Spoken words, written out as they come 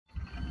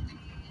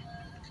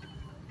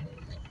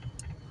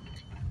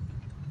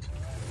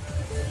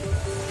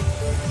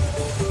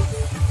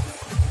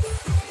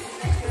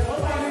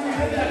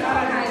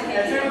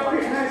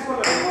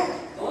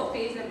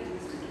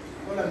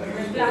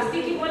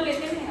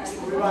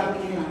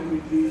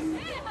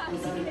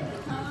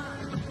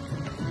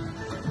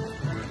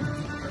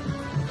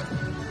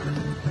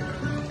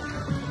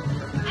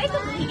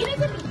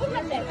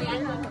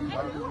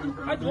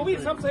जो भी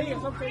सब सही है,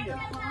 सब सही है।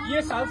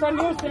 ये सालसा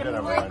न्यूज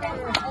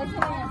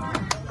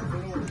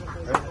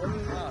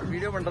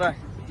वीडियो बन रहा है,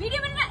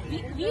 वीडियो में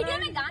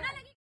गाना लगे।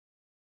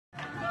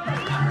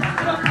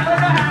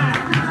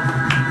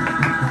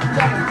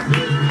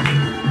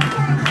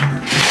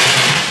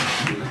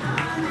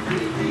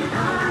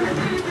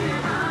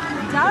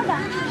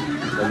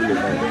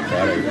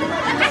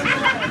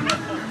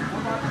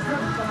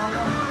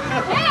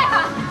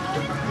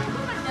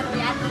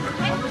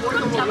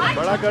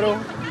 बड़ा करो,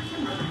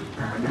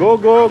 गो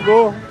गो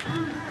गो,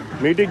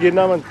 मीठी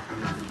गिरना मत।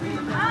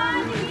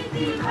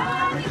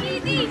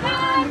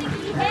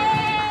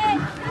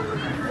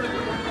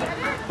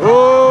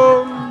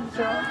 ओम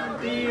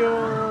शांति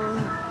ओम।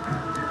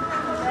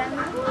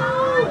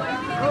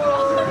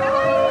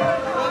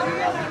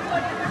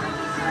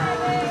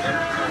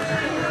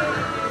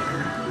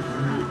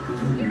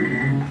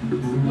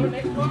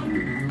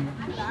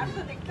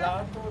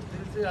 तो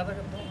दिल से ज्यादा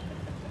करता हूँ,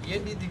 ये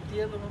नहीं दिखती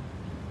है तो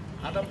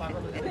आधा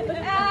पागल हो जाता है।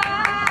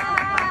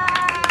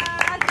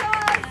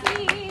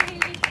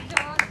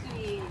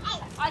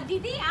 और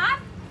दीदी आप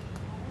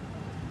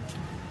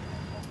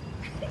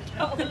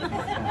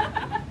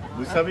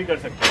गुस्सा भी कर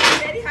सकते हैं।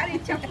 मेरी हर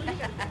इच्छा पूरी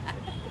करता है।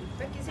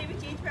 मैं किसी भी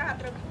चीज पे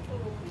हाथ रखूं तो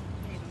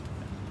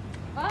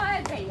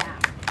बहुत भैया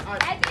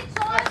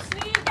so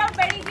sweet of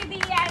बड़ी दीदी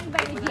and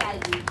बड़ी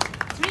जियाजी।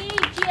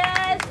 3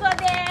 cheers for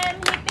them।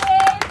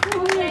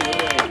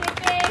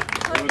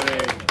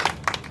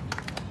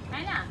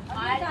 है ना?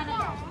 और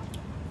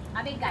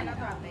अब एक गाना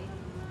तो आता है।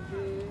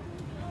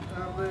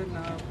 अब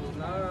ना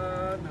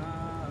बुलाना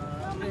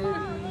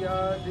मेरी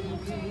याद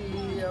भी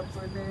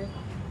अपने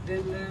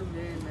दिल में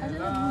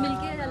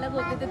मिलके अलग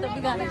होते थे तब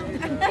भी गाना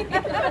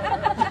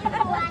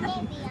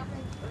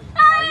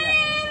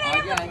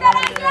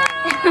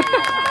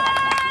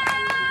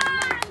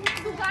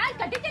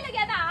कटी चले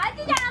गया था, आज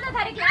ही जाना था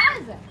थारे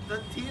क्लास।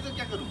 थी तो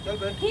क्या करूं, चल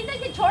बैठ। थी तो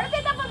छोड़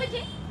देता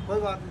पीछे, कोई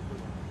बात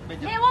नहीं।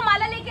 ले वो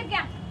माला लेकर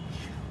क्या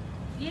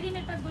ये रही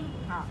मेरे पास, बोलो।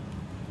 हाँ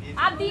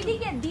आप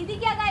दीदी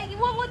क्या गाएगी?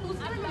 वो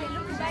दूसरा ले लो,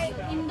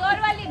 इंदौर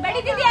वाली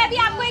बड़ी दीदी। अभी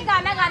आपको एक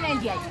गाना गाना है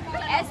जी,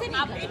 ऐसे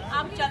नहीं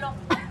आप चलो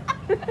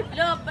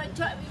लो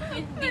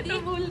दीदी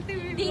बोलती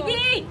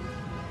दीदी।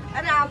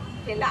 अरे आप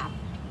खेला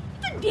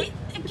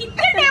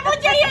कितने डेमो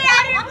चाहिए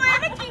यार,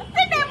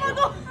 कितने डेमो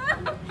दो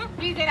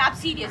प्लीज यार, आप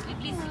सीरियसली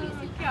प्लीज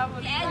सीरियसली। क्या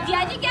बोल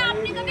जिया जी, क्या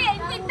आपने कभी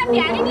इतना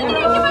प्यार नहीं किया कि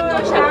मैं 2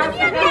 शब्द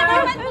नहीं आते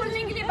बात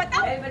बोलने के लिए?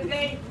 बताओ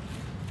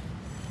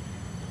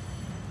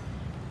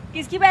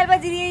किसकी बैल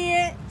बज रही है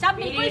ये? सब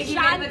बिल्कुल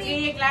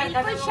शांति,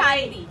 बिल्कुल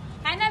शांति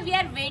है ना। We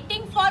are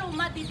waiting for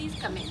Uma didis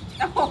comment.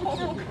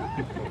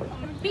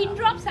 Pin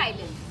drop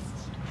silence.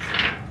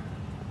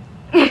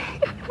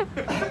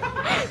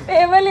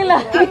 Table हिला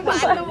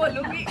बात तो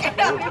बोलूंगी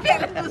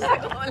पहले दूसरे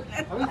को बोलना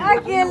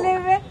अकेले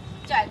में।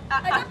 चल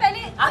अच्छा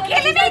पहले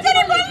अकेले नहीं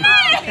चले बोलना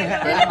है,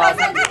 पहले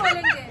मासा जी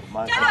बोलेंगे।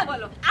 चलो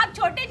बोलो, आप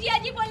छोटे जिया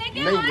जी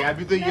बोलेंगे। नहीं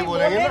अभी तो ये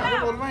बोलेंगे ना,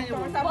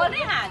 बोल रहे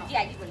हैं। हाँ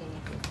जिया जी बोलेंगे।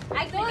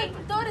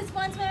 तो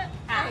रिस्पॉन्स में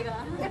आएगा।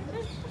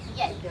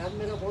 यार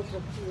मेरा बहुत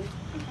शक्ति है,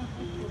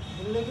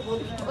 सुनने की बहुत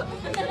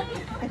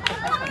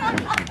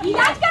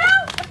इलाज कराओ।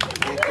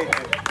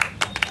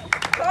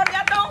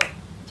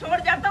 छोड़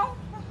जाता हूँ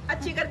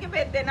अच्छी करके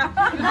भेज देना।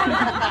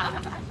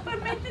 पर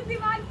मैं तो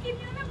दिमाग की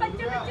नहीं हूँ, मैं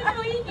बच्चों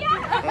तो ही क्या।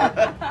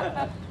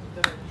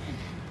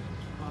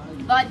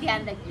 बहुत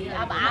ध्यान रखती है।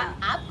 अब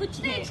आप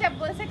कुछ नहीं एक शब्द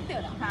बोल सकते हो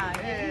ना। हाँ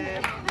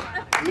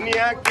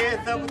दुनिया के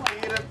सब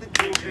तीर्थ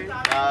जिनके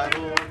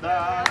चारों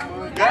धाम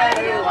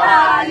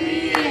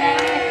घरवाली है,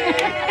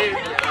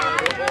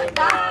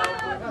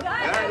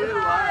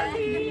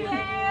 घरवाली है।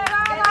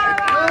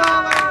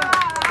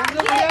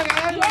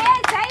 ये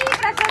सही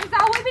प्रशंसा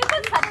हुई,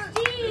 बिल्कुल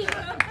सच्ची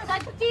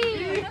सच्ची।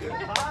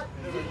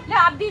 ले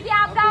आप दीदी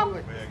आप गाओ।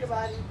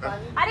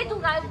 अरे तू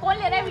कौन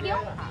ले रहा है वीडियो?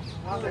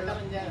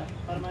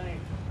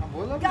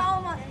 बोलो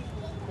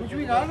कुछ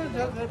भी गाओ ना,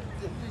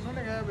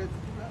 इन्होंने गाया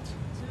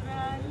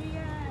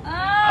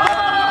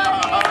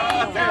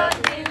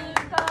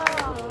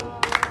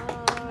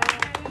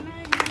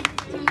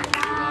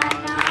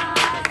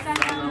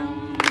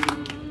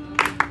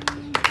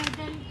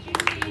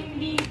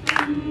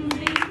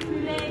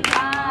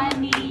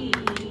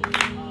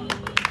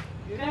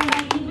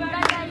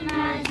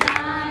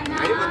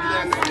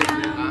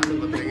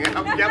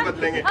क्या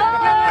बदलेंगे?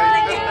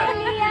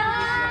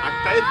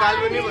 28 साल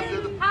में नहीं बदले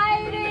तो।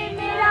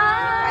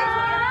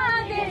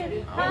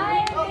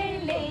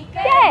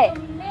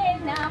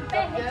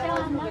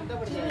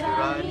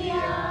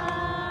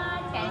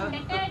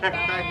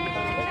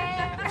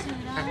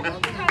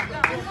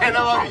 है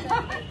ना भाभी?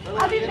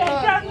 अभी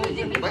बैकग्राउंड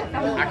म्यूजिक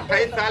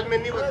 28 साल में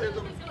नहीं बदले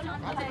तो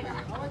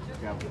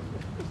क्या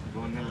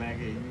बोलने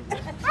लगे?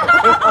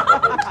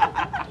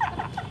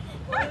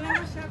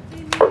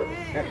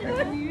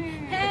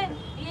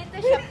 ये तो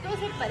शब्दों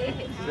से परे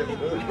है।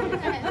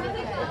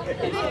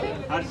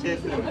 हर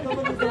क्षेत्र में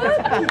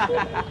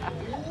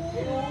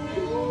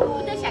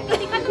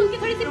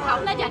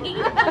भावना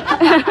जागेगी।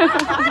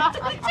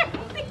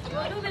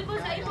 बिल्कुल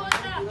सही पोज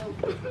था,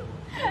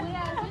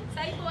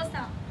 सही पोज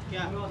था।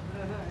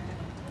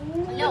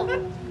 लो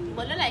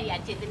बोलो ना यार,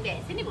 चेतन भी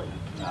ऐसे नहीं बोलो।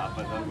 आप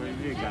बताओ कोई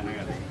भी गाना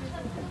गा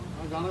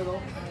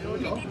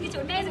इतनी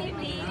छोटे हैं,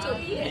 इतनी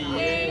छोटी है।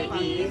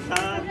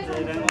 सात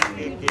रंग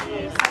के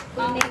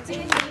कुछ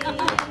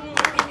गाते,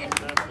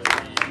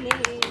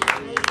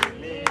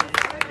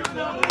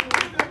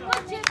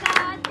 कुछ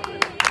गाते,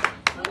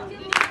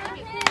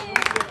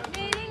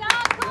 मेरी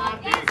आँखों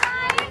के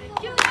साए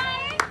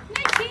चुराए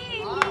नशीली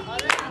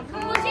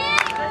मुझे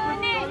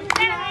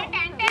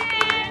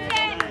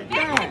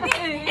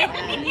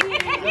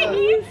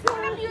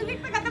म्यूजिक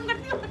पे खत्म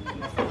करती हूँ।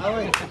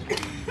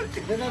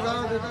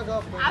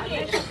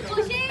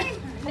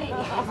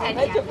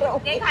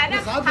 देखा ना,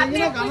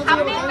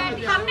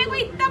 हमने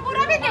कोई इतना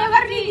बुरा भी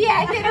तेवर नहीं दिया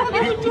है तेरे को,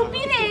 तो चुप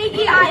ही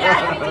रहेगी आया।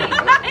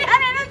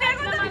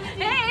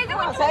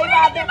 सही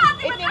बात है,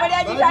 इतनी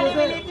बढ़िया जिलानी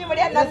मिली, इतनी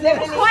बढ़िया नजर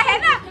मिली। वो है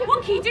ना, वो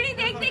खिचड़ी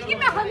देख देख के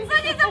मैं हंसा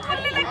जैसा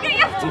बोलने लग गई।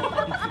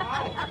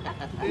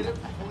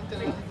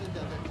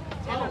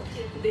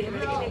 तेरे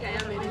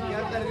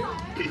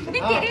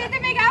लिए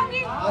मैं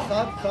गाऊंगी।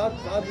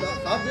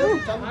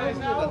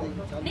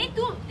 नहीं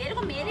तू, तेरे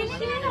को मेरे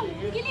लिए गाना,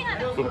 उनके लिए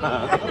गाना।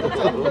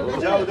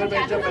 जाओ उधर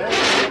बैठ जाओ।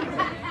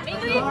 नहीं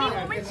तो ये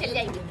मोमेंट चल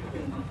जाएगी।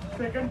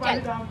 चल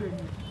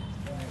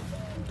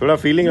थोड़ा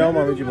फीलिंग आओ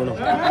मामी जी, बोलो।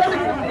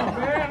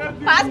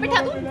 पास बिठा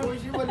दूं?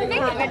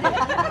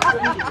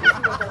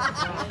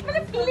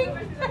 मतलब फीलिंग।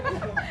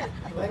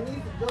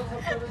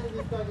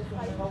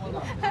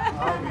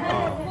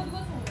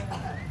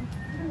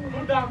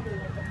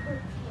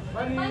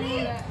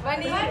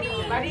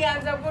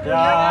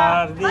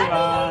 प्यार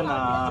दीवाना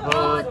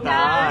होता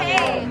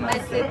है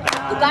मस्त।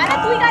 तू गाना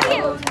तू ही गा रही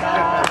है।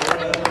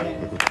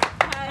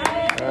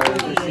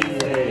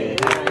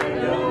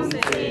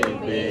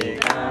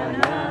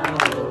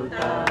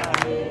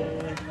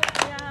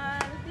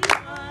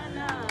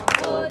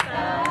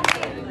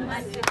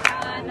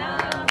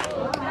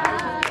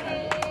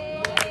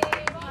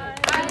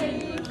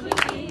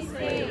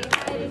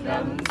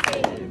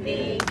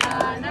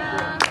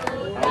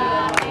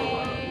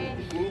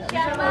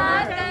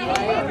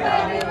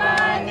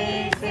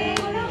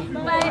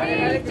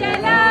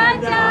 चला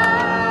जा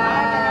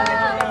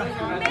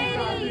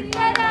मेरी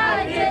तरह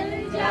जल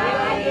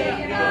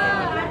जाएगा,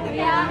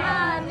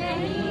 यहाँ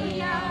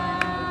नहीं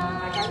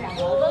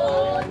वो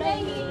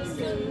नहीं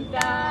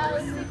सुनता,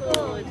 उसको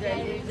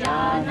जल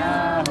जाना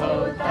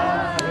होता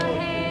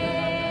है।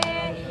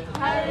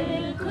 हर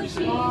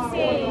खुशी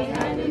से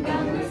हर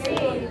गम से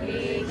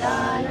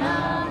बेगाना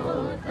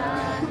होता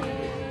है।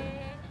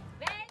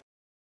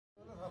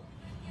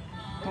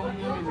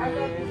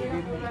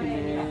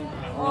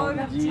 और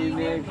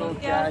जीने को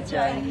क्या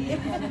चाहिए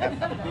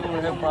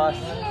तुम्हारे पास,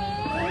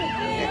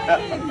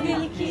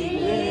 दिल के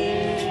लिए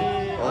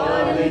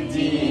और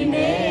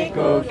जीने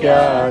को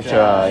क्या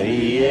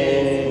चाहिए।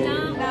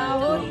 ना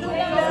हो तू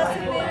प्यास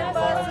मेरे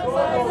पास,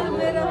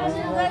 मैं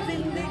रहूंगा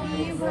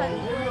जिंदगी भर।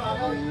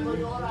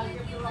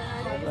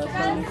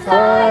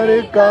 संसार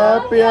का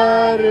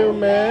प्यार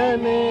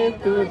मैंने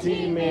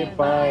तुझी में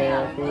पाया,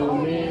 तू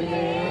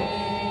मिले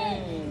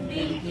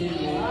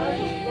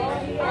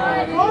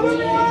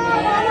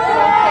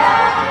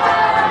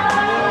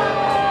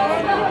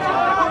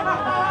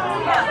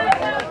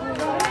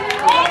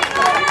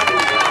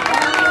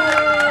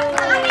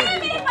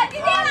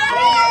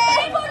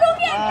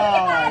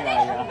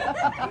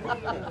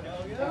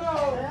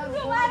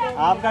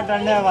आपका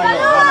टर्न है भाई,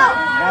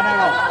 गाना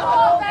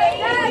गाओ।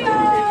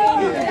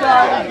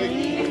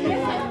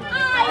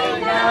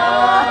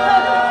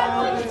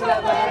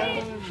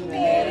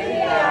 मेरे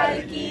प्यार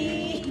की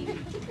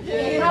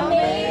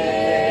हमें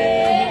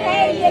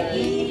है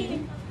यकीन,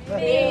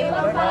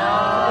 बेवफा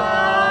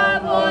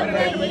वो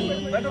नहीं,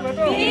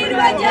 फिर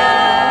वजह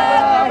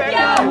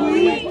क्या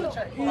हुई।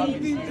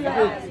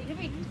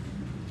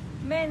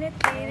 मैंने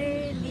तेरे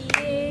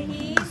लिए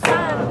ही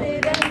सात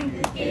रंग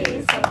के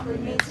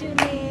सपने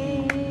चुने,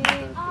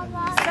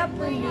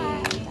 सपने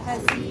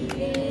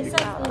हसीने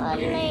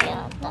सपने।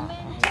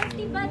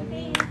 छोटी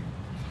बातें,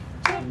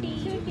 छोटी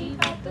छोटी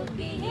बातों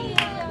की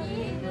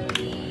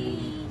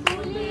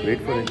वेट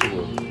फॉर इट।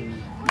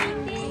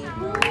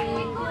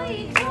 कोई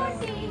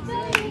छोटी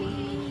बड़ी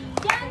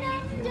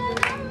जन्म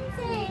जन्म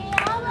से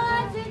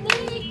आवाज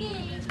दे के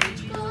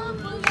तुझको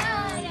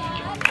बुलाया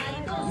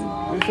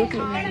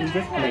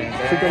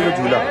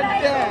झूला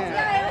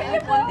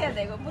बोलते हैं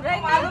देखो, पूरा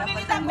मालूम ही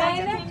नहीं था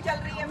चल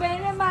रही है।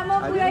 मैंने मामा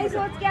पूरा ही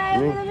सोच के आया,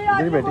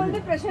 इधर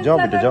बैठी, जाओ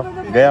बेटा जाओ,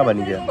 गया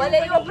बनी गया। बोले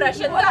वो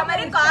प्रशंसा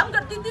हमारे काम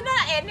करती थी ना,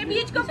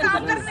 NABH को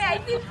काम करने आई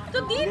थी, तो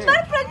दिन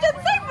भर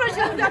प्रशंसा ही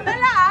प्रशंसा,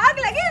 पहले आग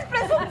लगे इस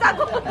प्रशंसा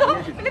को।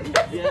 दिन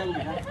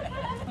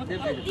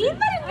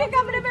भर इनके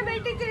कमरे में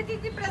बैठी रहती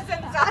थी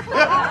प्रशंसा।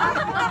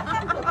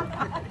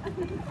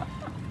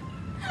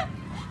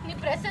 नहीं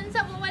प्रशंसा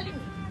वो वाली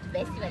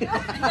वैसी वाली।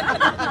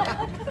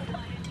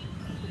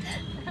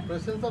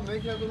 प्रशंसा मैं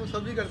क्या करूँ,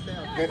 सभी करते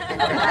हैं।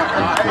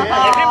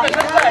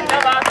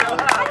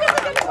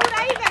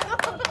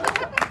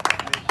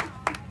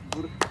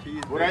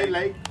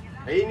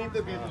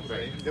 तो बीच में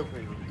भाई देखो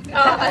मैंने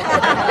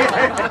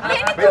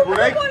भाई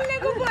बुराई बोलने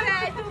को बोला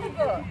है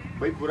तुमको।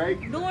 भाई बुराई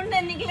ढूंढने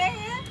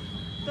निकलेंगे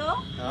तो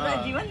पूरा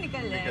जीवन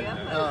निकल जाएगा।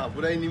 हाँ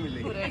बुराई नहीं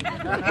मिलेगी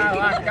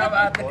वाह, क्या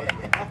बात है।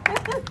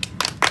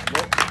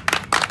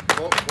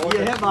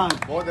 ये है बात।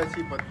 बहुत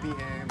अच्छी पत्नी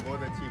है,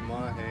 बहुत अच्छी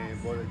माँ है,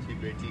 बहुत अच्छी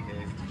बेटी है,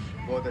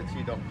 बहुत अच्छी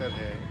डॉक्टर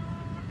है,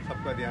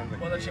 सबका ध्यान रखती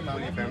बहुत अच्छी है, माँ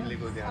पूरी है। फैमिली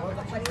को ध्यान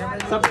रखती है।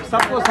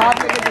 सबको साथ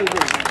लेके चलते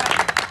हैं,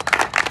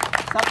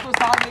 सबको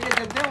साथ लेके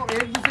चलते हैं और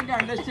एक दूसरे की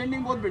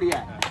अंडरस्टैंडिंग बहुत बढ़िया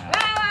है।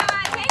 वाह वाह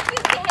वाह, थैंक यू।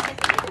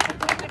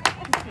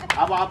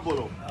 अब आप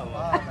बोलो।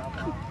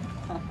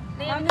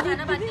 नहीं, अभी तो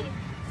गाना बाकी है।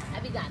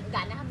 अभी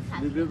गाना हम साथ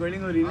वीडियो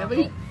रिकॉर्डिंग हो रही है ना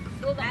भाई?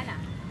 दो गाना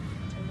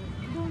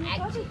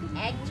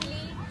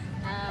एक्चुअली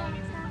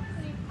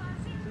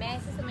मैं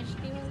ऐसे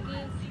समझती हूँ कि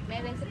मैं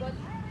वैसे बहुत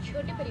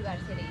छोटे परिवार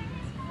से रही हूँ,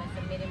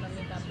 मतलब मेरे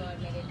मम्मी पापा और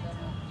मेरे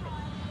दोनों,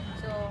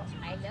 सो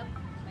आई लव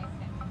माय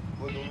फैमिली।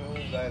 वो दोनों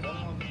गाएगा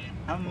ना।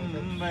 हम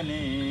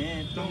बने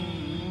तुम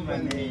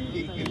बने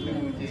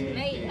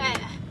नहीं,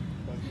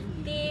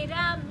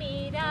 तेरा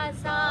मेरा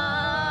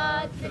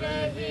साथ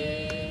रहे,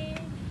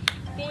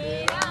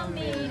 तेरा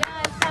मेरा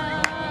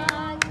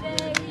साथ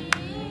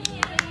रहे,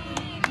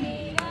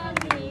 तेरा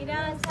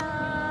मेरा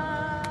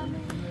साथ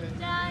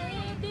जाए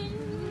दिन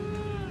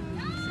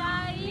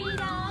सारी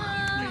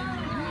रात,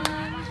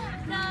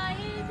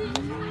 जाए दिन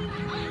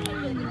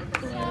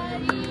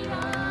सारी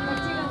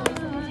रात,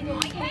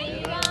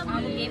 तेरा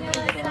मेरा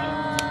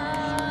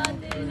साथ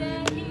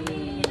रहे,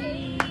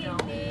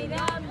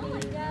 तेरा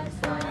मेरा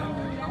साथ।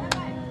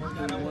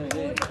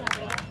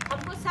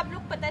 हमको सब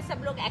लोग पता है,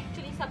 सब लोग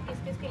एक्चुअली सब किस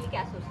किस के लिए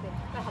क्या सोचते हैं,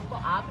 पर हमको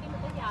आप नहीं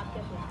पता कि आप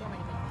क्या सोचते हैं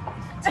हमारे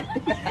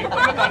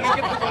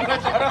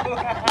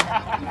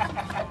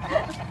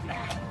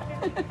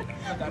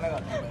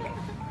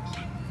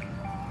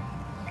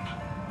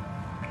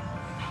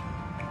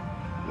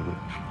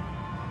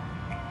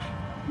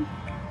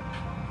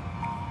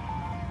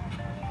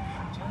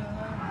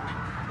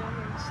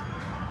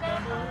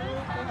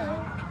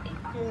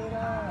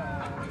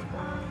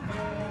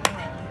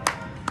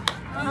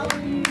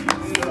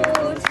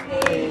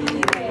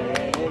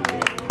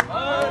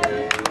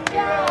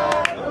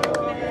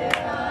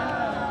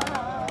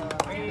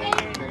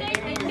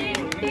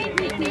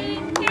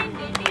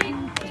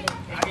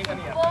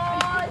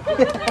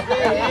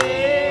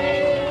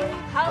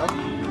हम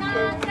ना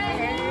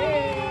कहे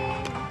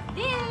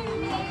दिल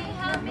ने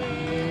हमें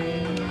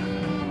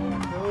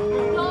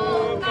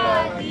धोखा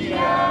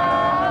दिया,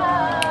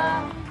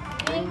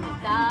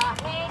 दिखता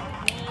है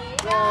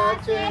मेरा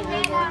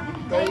चेहरा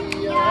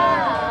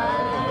तैयार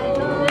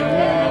हो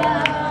गया,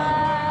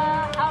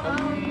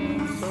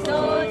 हम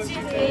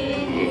सोचते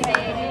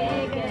रह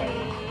गए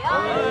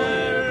और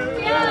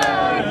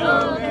प्यार हो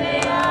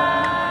गया।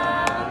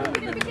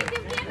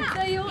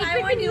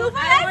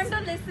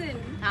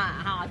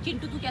 हाँ,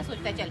 चिंटू तू क्या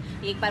सोचता है? चल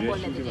एक बार बोल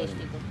लेते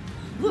जयश्री को।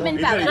 Women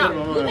power.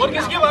 और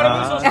किसके बारे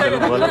में सोचते हैं?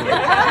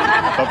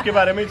 सबके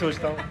बारे में ही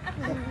सोचता हूँ।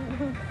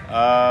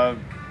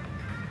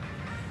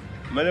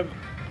 मतलब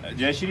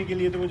जयश्री के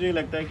लिए तो मुझे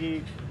लगता है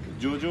कि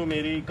जो जो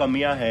मेरी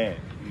कमियां हैं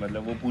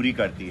मतलब वो पूरी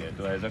करती है,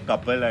 तो as a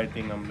couple I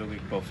think हम लोग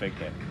एक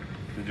परफेक्ट है।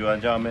 तो जो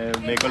जहाँ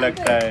मेरे को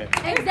लगता है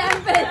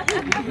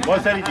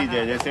बहुत सारी चीज़ें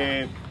हैं, जैसे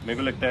मेरे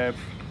को लगता है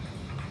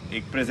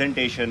एक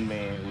प्रेजेंटेशन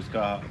में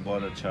उसका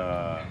बहुत अच्छा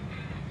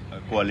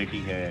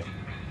क्वालिटी है,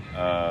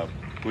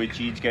 कोई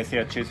चीज़ कैसे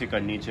अच्छे से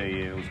करनी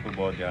चाहिए उसको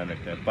बहुत ध्यान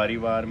रखता है।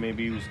 परिवार में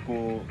भी उसको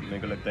मेरे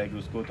को लगता है कि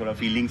उसको थोड़ा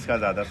फीलिंग्स का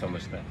ज़्यादा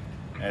समझता है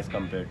एज़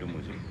कम्पेयर टू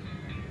मुझे।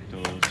 तो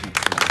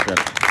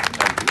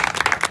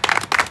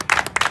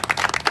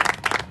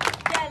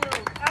चलो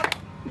अब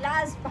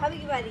लास्ट भाभी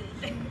की बारी।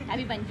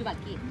 अभी मंजू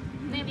बाकी है,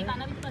 मैं भी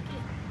गाना भी तो बाकी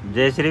है।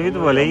 जयश्री भी तो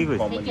बोलेगी कुछ।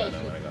 नहीं,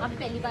 जयश्री अभी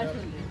पहली बार सुन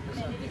रही हूँ।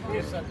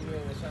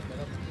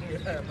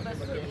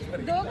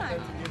 दो गाने।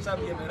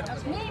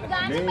 नहीं,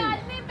 गाने बाद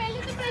में, पहले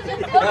तो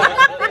प्रेजेंट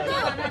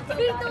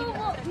फिर तो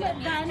वो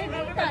गाने भी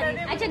तारीफ।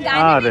 अच्छा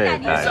गाने भी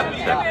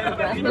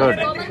तारीफ। गुड।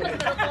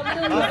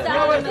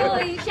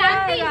 कोई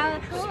शांति।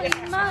 कोई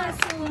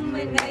मासूम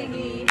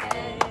नहीं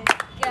है,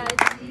 क्या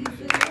चीज़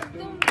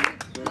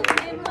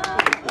तुम्हें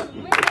मालूम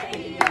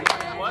नहीं है।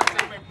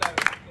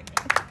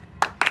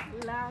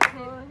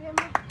 लाखों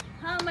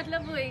हाँ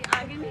मतलब वो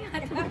आगे नहीं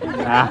आता।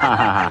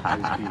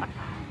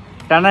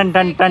 टन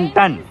टन टन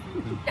टन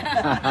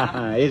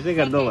ऐसे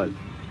कर दो बस।